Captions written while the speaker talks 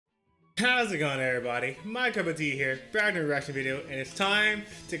How's it going, everybody? My cup of tea here, back in a reaction video, and it's time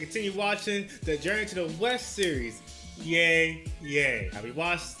to continue watching the Journey to the West series. Yay, yay. Now, we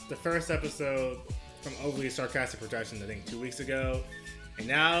watched the first episode from Overly Sarcastic Productions, I think 2 weeks ago, and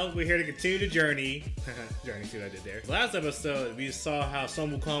now we're here to continue the journey. Journey, see what I did there. Last episode, we saw how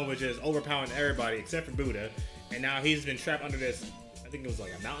Sun Wukong was just overpowering everybody except for Buddha, and now he's been trapped under this, I think it was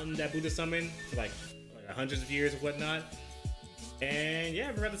like a mountain that Buddha summoned for like hundreds of years or whatnot. And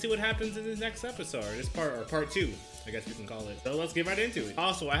yeah, we're about to see what happens in this next episode, or this part, or part 2, I guess we can call it. So let's get right into it.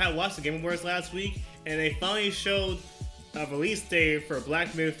 Also, I had watched the Game Awards last week, and they finally showed a release date for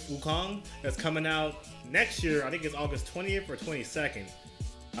Black Myth Wukong that's coming out next year. I think it's August 20th or 22nd.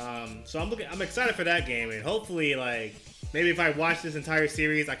 So I'm excited for that game, and hopefully, like, maybe if I watch this entire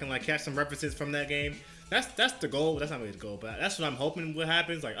series, I can like catch some references from that game. That's the goal. That's not really the goal, but that's what I'm hoping what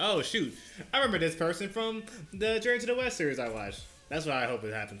happens. Like, oh shoot, I remember this person from the Journey to the West series I watched. That's what I hope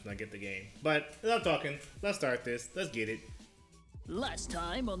it happens when I get the game. But without talking, let's start this. Let's get it. Last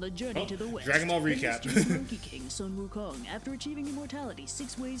time on the Journey to the West, Dragon Ball recap. the Monkey King Sun Wukong, after achieving immortality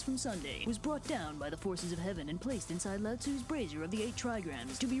 6 ways from Sunday, was brought down by the forces of heaven and placed inside Lao Tzu's brazier of the 8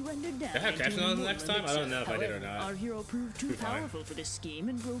 trigrams to be rendered down. Did I have caption on the next time? I don't know if I did or not. Our hero proved too powerful for this scheme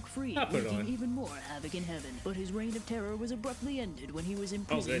and broke free, I'll put it wreaking on. even more havoc in heaven. But his reign of terror was abruptly ended when he was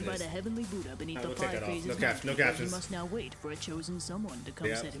imprisoned by the heavenly Buddha beneath the we'll take 5 that off. phases No mountain, no where captions. he must now wait for a chosen someone to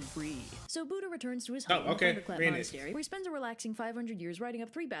come set him free. So Buddha returns to his home okay. in Thunderclap Read it. Monastery, where he spends a relaxing 500 years writing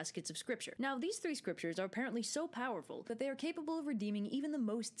up 3 baskets of scripture. Now, these 3 scriptures are apparently so powerful that they are capable of redeeming even the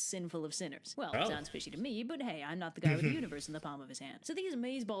most sinful of sinners. Well, it sounds fishy to me, but hey, I'm not the guy with the universe in the palm of his hand. So these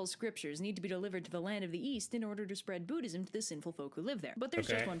amazeballs scriptures need to be delivered to the land of the East in order to spread Buddhism to the sinful folk who live there. But there's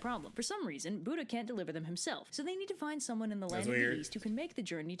just one problem. For some reason, Buddha can't deliver them himself, so they need to find someone in the land of the East who can make the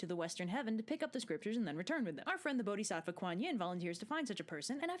journey to the Western Heaven to pick up the scriptures and then return with them. Our friend the Bodhisattva Kuan Yin volunteers to find such a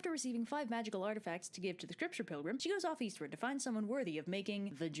person, and after receiving 5 magical artifacts to give to the scripture pilgrim, she goes off eastward to find someone worthy of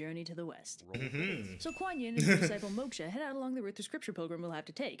making the journey to the West. So Kuan Yin and his disciple Moksha head out along the route the scripture pilgrim will have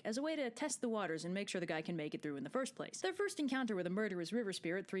to take, as a way to test the waters and make sure the guy can make it through in the first place. Their first encounter with a murderous river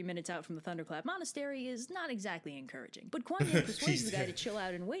spirit 3 minutes out from the Thunderclap Monastery is not exactly encouraging, but Kuan Yin persuades the guy to chill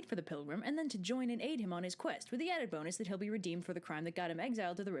out and wait for the pilgrim, and then to join and aid him on his quest, with the added bonus that he'll be redeemed for the crime that got him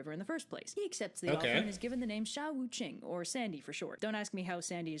exiled to the river in the first place. He accepts the offer and is given the name Sha Wu Ching, or Sandy for short. Don't ask me how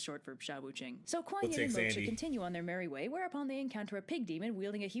Sandy is short for Sha Wu Ching. So Kuan Yin and Moksha continue on their merry way, whereupon they encounter a pig demon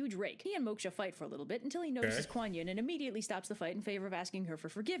wielding a huge rake. He and Moksha fight for a little bit until he notices Kuan Yin and immediately stops the fight in favor of asking her for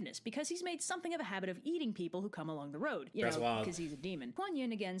forgiveness, because he's made something of a habit of eating people who come along the road. You know, because he's a demon. Kuan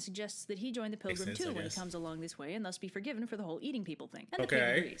Yin again suggests that he join the pilgrim too when he comes along this way, and thus be forgiven for the whole eating people thing. And the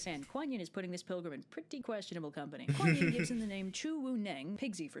pig agrees, and Kuan Yin is putting this pilgrim in pretty questionable company. Kuan Yin gives him the name Chu Wu Neng,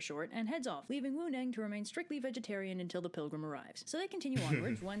 Pigsy for short, and heads off, leaving Wu Neng to remain strictly vegetarian until the pilgrim arrives. So they continue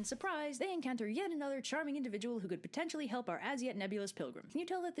onwards when, surprise, they encounter yet another charming individual who could potentially help our as yet nebulous pilgrim. Can you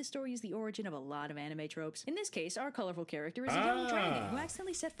tell that this story is the origin of a lot of anime tropes? In this case, our colorful character is a young dragon who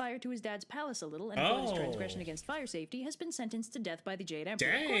accidentally set fire to his dad's palace a little, and for his transgression against fire safety, has been sentenced to death by the Jade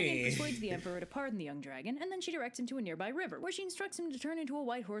Emperor. Kuan Yin persuades the Emperor to pardon the young dragon, and then she directs him to a nearby river, where she instructs him to turn into a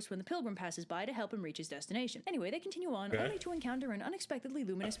white horse when the pilgrim passes by to help him reach his destination. Anyway, they continue on, only to encounter an unexpectedly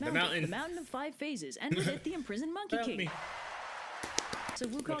luminous mountain, the Mountain of 5 Phases, and with it, the imprisoned Monkey King. So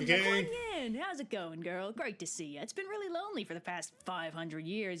Wukong's like, Kuan Yin, how's it going, girl? Great to see ya. It's been really lonely for the past 500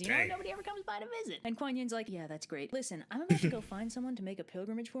 years, you know? Nobody ever comes by to visit. And Kuan Yin's like, yeah, that's great. Listen, I'm about to go find someone to make a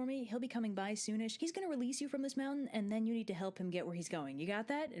pilgrimage for me. He'll be coming by soonish. He's gonna release you from this mountain, and then you need to help him get where he's going. You got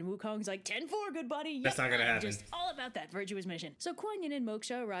that? And Wukong's like, 10-4, good buddy. Yep, that's not gonna happen. Just all about that virtuous mission. So Kuan Yin and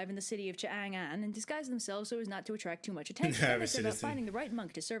Moksha arrive in the city of Chang'an and disguise themselves so as not to attract too much attention. And it's about finding the right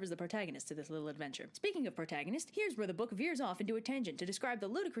monk to serve as the protagonist to this little adventure. Speaking of protagonist, here's where the book veers off into a tangent to describe the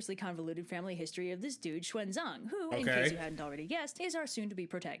ludicrously convoluted family history of this dude, Xuanzang, who, in case you hadn't already guessed, is our soon-to-be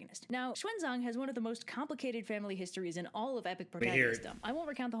protagonist. Now, Xuanzang has one of the most complicated family histories in all of epic protagonism. I won't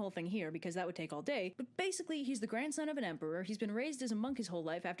recount the whole thing here because that would take all day, but basically he's the grandson of an emperor, he's been raised as a monk his whole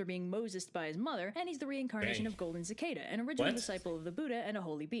life after being Mosesed by his mother, and he's the reincarnation of Golden Cicada, an original disciple of the Buddha and a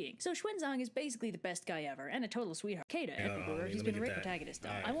holy being. So Xuanzang is basically the best guy ever, and a total sweetheart. Cicada, emperor, he's been a great protagonist.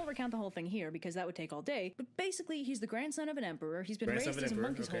 I won't recount the whole thing here because that would take all day, but basically he's the grandson of an emperor, he's been raised as a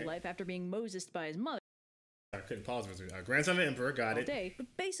monk his whole life after being Mosesed by his mother, I couldn't pause for grandson of an emperor, got it. Day, but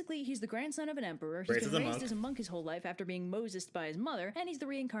basically he's the grandson of an emperor. He's been raised as a monk his whole life after being Mosesed by his mother, and he's the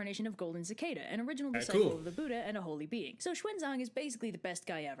reincarnation of Golden Cicada, an original disciple of the Buddha and a holy being. So Xuanzang is basically the best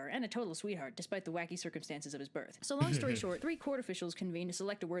guy ever, and a total sweetheart, despite the wacky circumstances of his birth. So long story short, 3 court officials convene to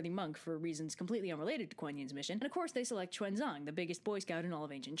select a worthy monk for reasons completely unrelated to Kuan Yin's mission, and of course they select Xuanzang, the biggest Boy Scout in all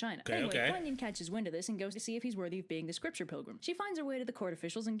of ancient China. Kuan Yin catches wind of this and goes to see if he's worthy of being the scripture pilgrim. She finds her way to the court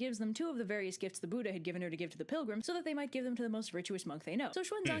officials and gives them 2 of the various gifts the Buddha had given her to give to the pilgrim, so that they might give them to the most virtuous monk they know. So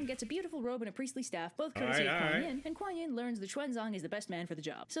Xuanzang gets a beautiful robe and a priestly staff, both courtesy of Kuan Yin, and Kuan Yin learns that Xuanzang is the best man for the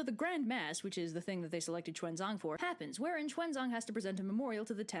job. So the Grand Mass, which is the thing that they selected Xuanzang for, happens, wherein Xuanzang has to present a memorial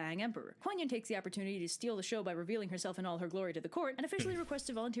to the Tang Emperor. Kuan Yin takes the opportunity to steal the show by revealing herself in all her glory to the court, and officially requests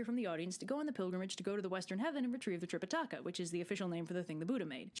a volunteer from the audience to go on the pilgrimage to go to the Western Heaven and retrieve the Tripitaka, which is the official name for the thing the Buddha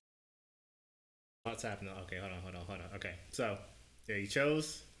made. What's happening? Okay, hold on. Okay, so yeah, he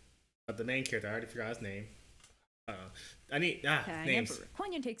chose the main character. I already forgot his name. I need names. Emperor.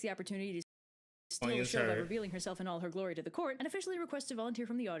 Kuan Yin takes the opportunity to steal the show by revealing herself in all her glory to the court, and officially requests a volunteer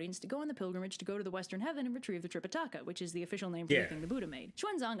from the audience to go on the pilgrimage to go to the Western Heaven and retrieve the Tripitaka, which is the official name for the thing the Buddha made.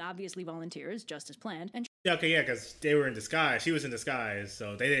 Xuanzang obviously volunteers, just as planned, and because they were in disguise. She was in disguise,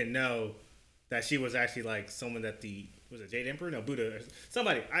 so they didn't know that she was actually like someone that was it Jade Emperor? No, Buddha.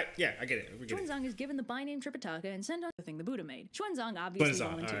 Somebody. I get it. Xuanzang is given the by-name Tripitaka and sent on the thing the Buddha made. Xuanzang obviously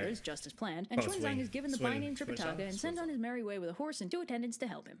volunteers, just as planned, and Xuanzang is given the by-name Tripitaka and sent on his merry way with a horse and 2 attendants to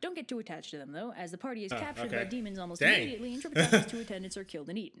help him. Don't get too attached to them, though, as the party is captured by demons almost immediately, and Tripitaka's 2 attendants are killed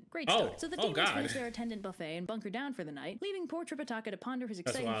and eaten. Great start. So the demons finish their attendant buffet and bunker down for the night, leaving poor Tripitaka to ponder his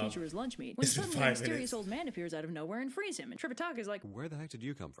exciting future as lunch meat, when suddenly a mysterious old man appears out of nowhere and frees him, and Tripitaka's like, "Where the heck did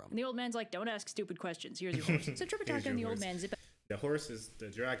you come from?" And the old man's like, "Don't ask stupid questions. Here's your horse." So Tripitaka and the old man zip. The horse is the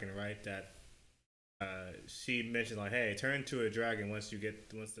dragon, right? That she mentioned, like, hey, turn to a dragon once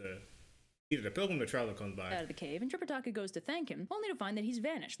the either the pilgrim or traveler comes by. Out of the cave, and Tripitaka goes to thank him, only to find that he's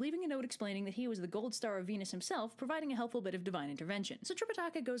vanished, leaving a note explaining that he was the gold star of Venus himself, providing a helpful bit of divine intervention. So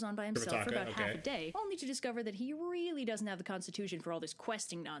Tripitaka goes on by himself for about half a day, only to discover that he really doesn't have the constitution for all this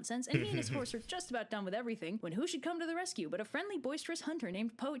questing nonsense, and he and his horse are just about done with everything, when who should come to the rescue but a friendly, boisterous hunter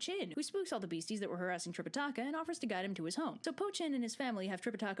named Po Chin, who spooks all the beasties that were harassing Tripitaka and offers to guide him to his home. So Po Chin and his family have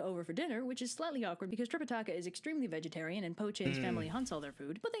Tripitaka over for dinner, which is slightly awkward because Tripitaka is extremely vegetarian and Po Chin's family hunts all their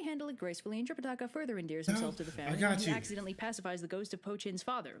food, but they handle it gracefully, and Tripitaka further endears himself to the family, and he accidentally pacifies the ghost of Po Chin's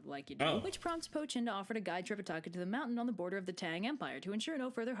father, like you do, which prompts Po Chin to offer to guide Tripitaka to the mountain on the border of the Tang Empire to ensure no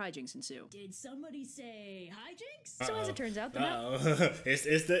further hijinks ensue. Did somebody say hijinks? So as it turns out, the mountain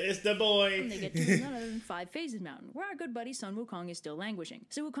it's the boy. And they get to none other than 5 Phases Mountain, where our good buddy Sun Wukong is still languishing.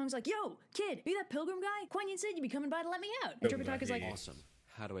 So Wukong's like, "Yo, kid, you that pilgrim guy? Kuan Yin said you'd be coming by to let me out." And Tripitaka's like, "Awesome.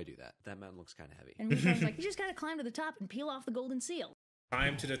 How do I do that? That mountain looks kind of heavy." And Wukong's like, "You just gotta climb to the top and peel off the golden seal."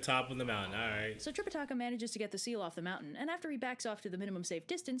 Climb to the top of the mountain, alright. So Tripitaka manages to get the seal off the mountain, and after he backs off to the minimum safe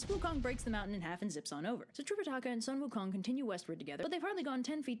distance, Wukong breaks the mountain in half and zips on over. So Tripitaka and Sun Wukong continue westward together, but they've hardly gone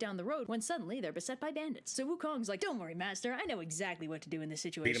 10 feet down the road when suddenly they're beset by bandits. So Wukong's like, "Don't worry, master, I know exactly what to do in this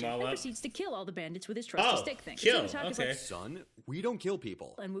situation," and proceeds to kill all the bandits with his trusty stick thing. Kill, Tripitaka's like, "Son, we don't kill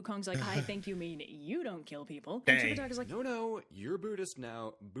people." And Wukong's like, "I think you mean you don't kill people." And Tripitaka's like, No, you're Buddhist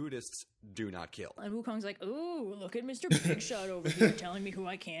now. Buddhists do not kill." And Wukong's like, "Ooh, look at Mr. Big Shot over here telling me who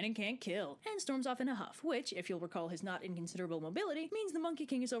I can and can't kill," and storms off in a huff, which, if you'll recall his not inconsiderable mobility, means the Monkey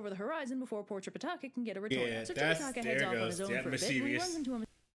King is over the horizon before poor Tripitaka can get a retort. Yeah, so Tripitaka heads off on his own for a bit when he runs into a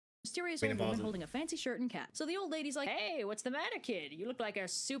mysterious old woman holding a fancy shirt and cap. So the old lady's like, "Hey, what's the matter, kid? You look like a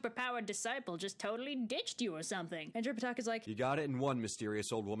super-powered disciple just totally ditched you or something." And Tripitaka's like, "You got it in one,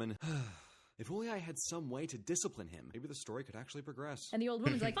 mysterious old woman." If only I had some way to discipline him. Maybe the story could actually progress. And the old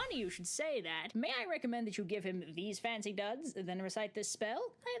woman's like, "Funny you should say that. May I recommend that you give him these fancy duds, then recite this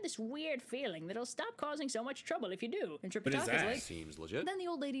spell? I have this weird feeling that it'll stop causing so much trouble if you do." And Tripitaka's like, "Seems legit." Then the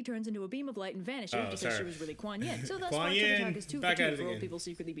old lady turns into a beam of light and vanishes just as she was really Kuan Yin. So thus far, Kuan Yin, Tripitaka's 2 for 2 for old people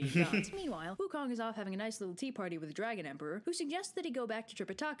secretly being gods. Meanwhile, Wukong is off having a nice little tea party with the Dragon Emperor, who suggests that he go back to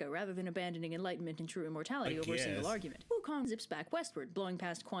Tripitaka rather than abandoning enlightenment and true immortality over a single argument. Wukong zips back westward, blowing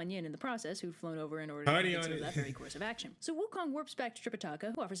past Kuan Yin in the process, who'd flown over in order to consider that very course of action. So Wukong warps back to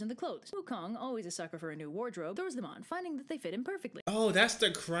Tripitaka, who offers him the clothes. Wukong, always a sucker for a new wardrobe, throws them on, finding that they fit him perfectly. Oh, that's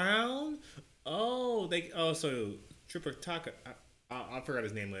the crown? So Tripitaka, I'll forget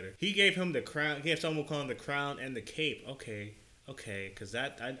his name later. He gave him the crown, he gave Sun Wukong the crown and the cape. Okay, because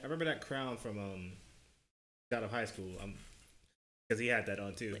I remember that crown from out of high school. Because he had that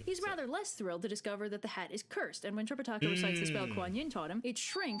on too. He's rather less thrilled to discover that the hat is cursed, and when Tripitaka recites the spell Kuan Yin taught him, it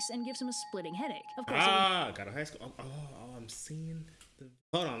shrinks and gives him a splitting headache. Of course, got a high school. I'm seeing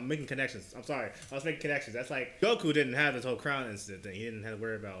Hold on, I'm making connections. I'm sorry. I was making connections. That's like Goku didn't have this whole crown incident thing. He didn't have to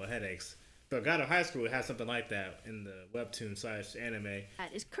worry about headaches. The God of High School has something like that in the webtoon / anime.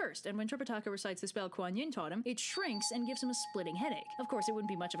 That is cursed, and when Tripitaka recites the spell Kuan Yin taught him, it shrinks and gives him a splitting headache. Of course, it wouldn't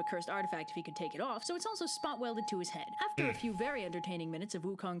be much of a cursed artifact if he could take it off, so it's also spot welded to his head. After a few very entertaining minutes of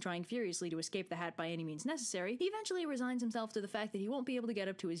Wukong trying furiously to escape the hat by any means necessary, he eventually resigns himself to the fact that he won't be able to get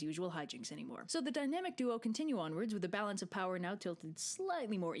up to his usual hijinks anymore. So the dynamic duo continue onwards with the balance of power now tilted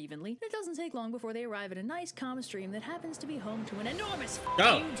slightly more evenly. It doesn't take long before they arrive at a nice calm stream that happens to be home to an enormous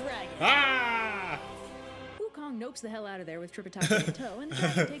dragon. Ah! Wukong nopes the hell out of there with Tripitaka in tow, and the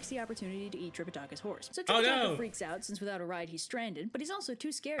dragon takes the opportunity to eat Tripitaka's horse. So Tripitaka freaks out since without a ride he's stranded, but he's also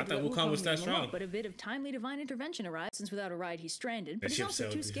too scared to let Wukong was that strong. But a bit of timely divine intervention arrives since without a ride he's stranded, but he's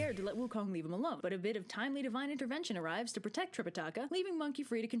also too scared to let Wukong leave him alone. But a bit of timely divine intervention arrives to protect Tripitaka, leaving Monkey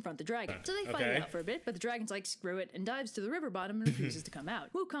free to confront the dragon. So they fight it out for a bit, but the dragon's like, screw it, and dives to the river bottom and refuses to come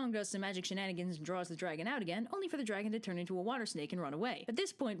out. Wukong does some magic shenanigans and draws the dragon out again, only for the dragon to turn into a water snake and run away. At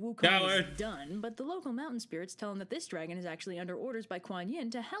this point, Wukong is done, but the local mountain spirits tell him that this dragon is actually under orders by Kuan Yin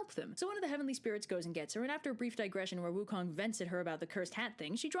to help them. So one of the heavenly spirits goes and gets her, and after a brief digression where Wukong vents at her about the cursed hat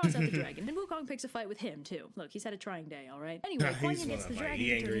thing, she draws out the dragon, and Wukong picks a fight with him too. Look, he's had a trying day, alright? Anyway, Kuan Yin gets the dragon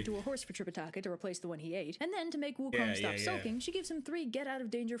to turn into a horse for Tripitaka to replace the one he ate, and then to make Wukong stop sulking, she gives him 3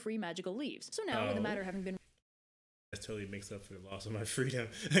 get-out-of-danger-free magical leaves. So now, with the matter having been that totally makes up for the loss of my freedom.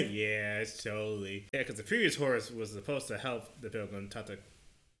 Yeah, it's totally. Yeah, because the previous horse was supposed to help the pilgrim, Tata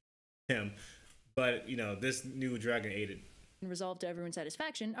him, but, you know, this new dragon ate it. Resolved to everyone's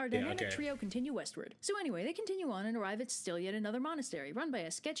satisfaction, our dynamic trio continue westward. So anyway, they continue on and arrive at still yet another monastery, run by a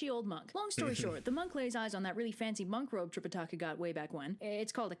sketchy old monk. Long story short, the monk lays eyes on that really fancy monk robe Tripitaka got way back when.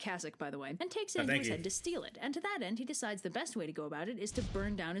 It's called a cassock, by the way, and takes it into his head to steal it. And to that end, he decides the best way to go about it is to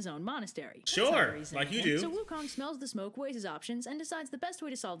burn down his own monastery. Sure, like you do. So Wukong smells the smoke, weighs his options, and decides the best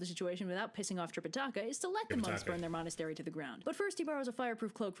way to solve the situation without pissing off Tripitaka is to let the monks burn their monastery to the ground. But first, he borrows a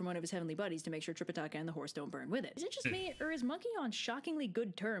fireproof cloak from one of his heavenly buddies to make sure Tripitaka and the horse don't burn with it. Is it just me, or is Monkey on shocking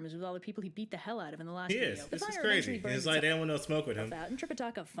good terms with all the people he beat the hell out of in the last video? This is crazy. It's like they don't want no smoke with him. And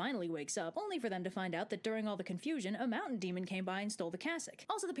Tripitaka finally wakes up, only for them to find out that during all the confusion, a mountain demon came by and stole the cassock.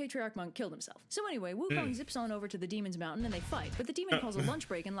 Also, the patriarch monk killed himself. So anyway, Wukong zips on over to the demon's mountain and they fight, but the demon calls a lunch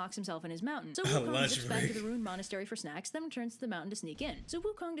break and locks himself in his mountain. So Wukong zips back to the ruined monastery for snacks, then returns to the mountain to sneak in. So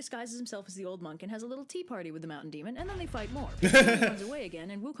Wukong disguises himself as the old monk and has a little tea party with the mountain demon, and then they fight more. The demon runs away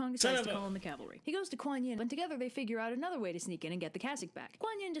again, and Wukong decides to call in the cavalry. He goes to Kuan Yin, and together they figure out another way to sneak in and get the cassock back.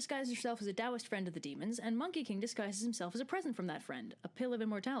 Kuan Yin disguises herself as a Taoist friend of the demons, and Monkey King disguises himself as a present from that friend, a pill of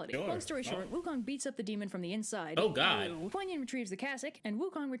immortality. Long story short, Wukong beats up the demon from the inside. Oh god. Kuan Yin retrieves the cassock, and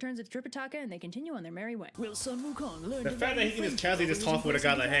Wukong returns it to Tripitaka, and they continue on their merry way. Will son Wukong learn the fact that he can just casually just talk with a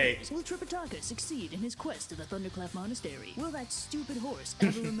guy like, hey. Will Tripitaka succeed in his quest to the Thunderclap Monastery? Will that stupid horse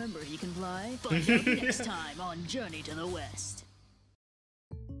ever remember he can fly? Find out next time on Journey to the West.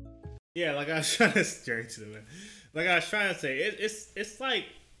 Yeah, like I was trying to say, it's like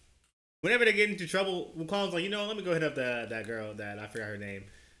whenever they get into trouble, Wukong's like, you know, let me go hit up that girl that I forgot her name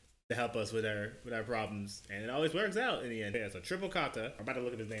to help us with our problems, and it always works out in the end. Yeah, it's a triple kata. I'm about to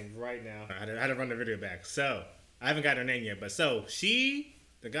look at his name right now. I had to run the video back, so I haven't got her name yet. But so she,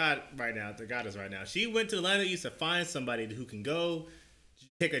 the goddess right now, she went to the land of the East to find somebody who can go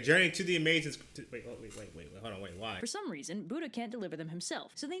take a journey to the amazing. Wait, hold on, why? For some reason, Buddha can't deliver them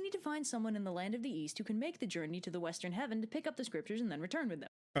himself, so they need to find someone in the land of the East who can make the journey to the Western Heaven to pick up the scriptures and then return with them.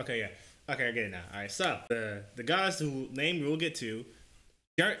 Okay, yeah. Okay, I get it now. All right, so the goddess who name we'll get to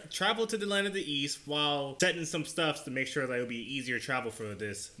travel to the land of the East while setting some stuff to make sure that it'll be easier travel for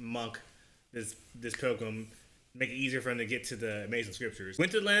this monk, this pilgrim, make it easier for him to get to the amazing scriptures.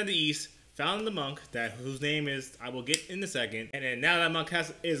 Went to the land of the East, found the monk whose name is I will get in a second, and then now that monk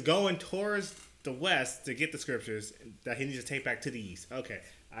is going towards the west to get the scriptures that he needs to take back to the east. Okay,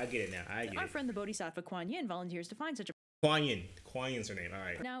 I get it now. Our friend the Bodhisattva Kuan Yin volunteers to find such a Kuan Yin's her name. All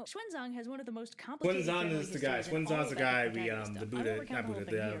right. Now, Xuanzang has one of the most complicated. Xuanzang is the guy. Xuanzang's the guy the Buddha, not Buddha,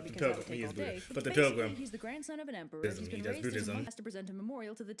 the pilgrim. He is Buddha, but the pilgrim. He's the grandson of an emperor. He's been raised as a monk, has to present a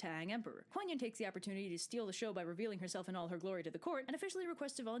memorial to the Tang emperor. Kuan Yin takes the opportunity to steal the show by revealing herself in all her glory to the court, and officially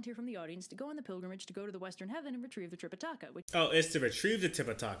requests a volunteer from the audience to go on the pilgrimage to go to the Western Heaven and retrieve the Tripitaka. Oh, it's to retrieve the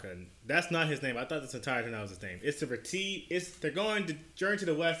Tripitaka. That's not his name. I thought this entire time that was his name. It's to they're going to journey to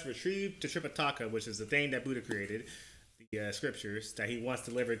the west to retrieve the Tripitaka, which is the thing that Buddha created. Scriptures that he wants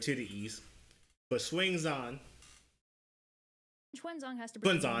delivered to the east, but Xuanzang has to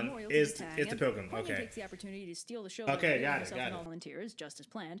is the pilgrim. Okay. Takes the opportunity to steal the show. Okay, got it. Volunteers just as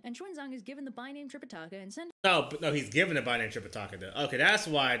planned, and Xuanzang is given the by name Tripitaka and sent. No, he's given the by name Tripitaka though. Okay, that's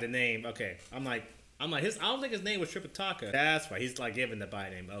why the name. Okay, I'm like I don't think his name was Tripitaka. That's why he's like given the by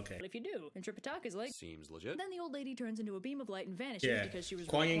name. Okay. But if you do, and Tripitaka's like seems legit. Then the old lady turns into a beam of light and vanishes because she was.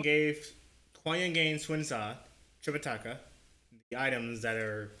 Kuan Yin gave Kuan Yin gains Twin Za, Tripitaka, the items that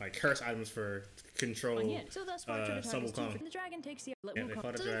are like curse items for control. So thus far, Sun Wukong. the dragon takes the Yeah, they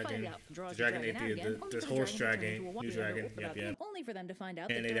fought a so dragon. draws The dragon ate out again, the horse dragon, new dragon. Yep. Only for them to find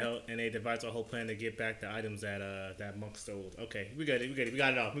out And they devised a whole plan to get back the items that monk stole. Okay, we got it. We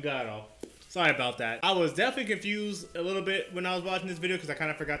got it all. Sorry about that. I was definitely confused a little bit when I was watching this video because I kind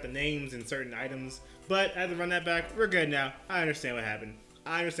of forgot the names and certain items. But I had to run that back. We're good now. I understand what happened.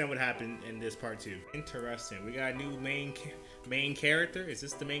 I understand what happened in this part 2. Interesting. We got a new main character. Is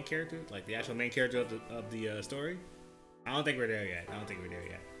this the main character? Like the actual main character of the story? I don't think we're there yet.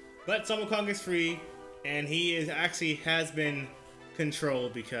 But Sun Wukong is free, and he has been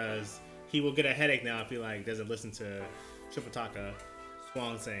controlled because he will get a headache now if he like doesn't listen to Tripitaka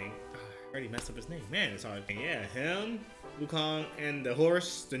Swan saying. I already messed up his name. Man, it's hard. Yeah, him, Wukong, and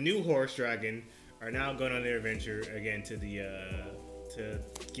the new horse dragon are now going on their adventure again to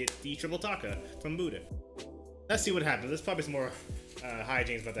get the Tripitaka from Buddha. Let's see what happens. There's probably some more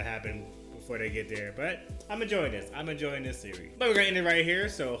hijinks about to happen before they get there, but I'm enjoying this. I'm enjoying this series. But we're gonna end it right here,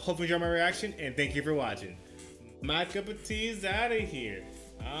 so hopefully you enjoyed my reaction, and thank you for watching. My cup of tea is out of here.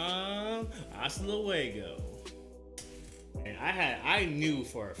 Hasta luego. And I knew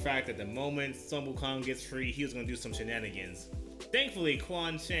for a fact that the moment Sun Wukong gets free, he was gonna do some shenanigans. Thankfully,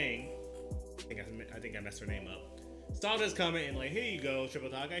 Quan Sheng, I think I messed her name up, saw this coming and like, here you go,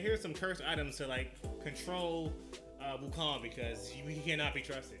 Tripitaka. Here's some cursed items to like control Wukong because he cannot be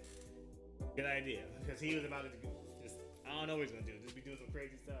trusted. Good idea, because he was about to just, I don't know what he's gonna do, just be doing some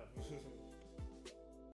crazy stuff.